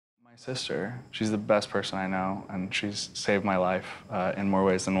sister. She's the best person I know, and she's saved my life in more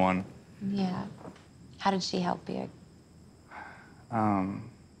ways than one. Yeah. How did she help you?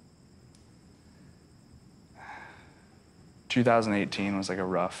 2018 was like a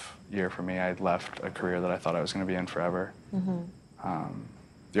rough year for me. I'd left a career that I thought I was going to be in forever.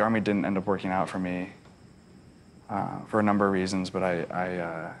 The Army didn't end up working out for me for a number of reasons, but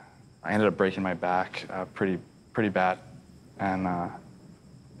I ended up breaking my back pretty bad, and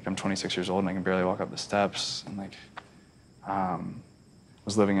I'm 26 years old and I can barely walk up the steps, and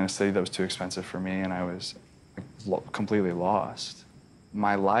was living in a city that was too expensive for me, and I was completely lost.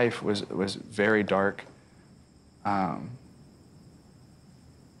 My life was very dark.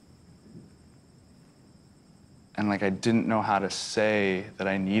 And I didn't know how to say that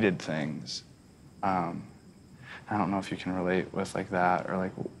I needed things. I don't know if you can relate with that,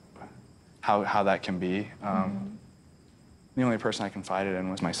 or how that can be. The only person I confided in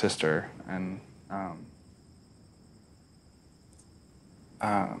was my sister, and so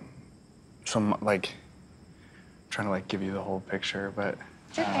I'm trying to give you the whole picture, but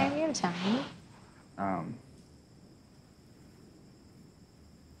It's okay, you tell me.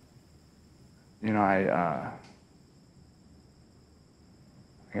 You know, I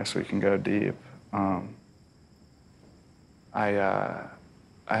guess we can go deep. I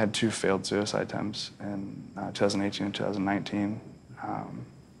had 2 failed suicide attempts in 2018 and 2019. Oh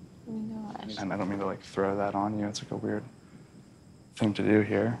my gosh. And I don't mean to throw that on you. It's a weird thing to do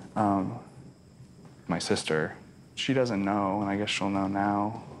here. My sister, she doesn't know, and I guess she'll know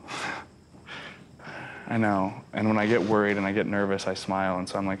now. I know. And when I get worried and I get nervous, I smile, and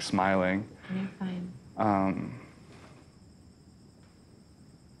so I'm smiling. You're fine.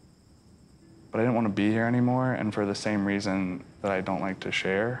 But I didn't want to be here anymore, and for the same reason that I don't like to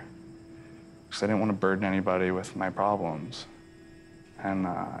share, because I didn't want to burden anybody with my problems. And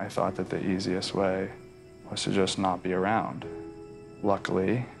I thought that the easiest way was to just not be around.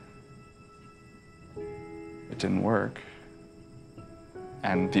 Luckily, it didn't work.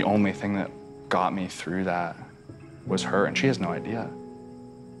 And the only thing that got me through that was her, and she has no idea.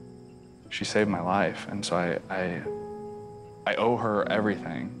 She saved my life, and so I owe her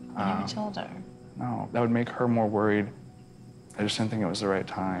everything. You never told her. No, that would make her more worried. I just didn't think it was the right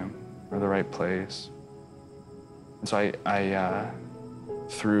time or the right place. And so I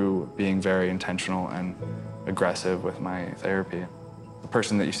through being very intentional and aggressive with my therapy, the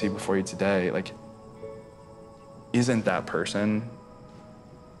person that you see before you today, isn't that person.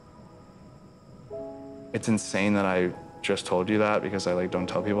 It's insane that I just told you that, because I don't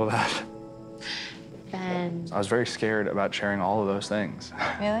tell people that. Ben. I was very scared about sharing all of those things.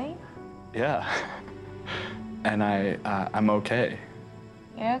 Really? Yeah. And I'm okay.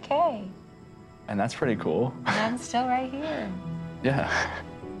 You're okay. And that's pretty cool. And I'm still right here. Yeah.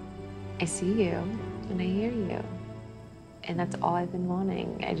 I see you and I hear you. And that's all I've been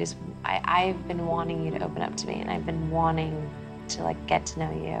wanting. I've been wanting you to open up to me, and I've been wanting to get to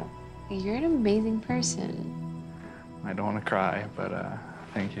know you. You're an amazing person. I don't want to cry, but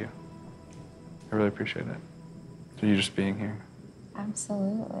thank you. I really appreciate it. You just being here.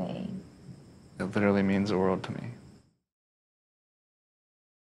 Absolutely. It literally means the world to me.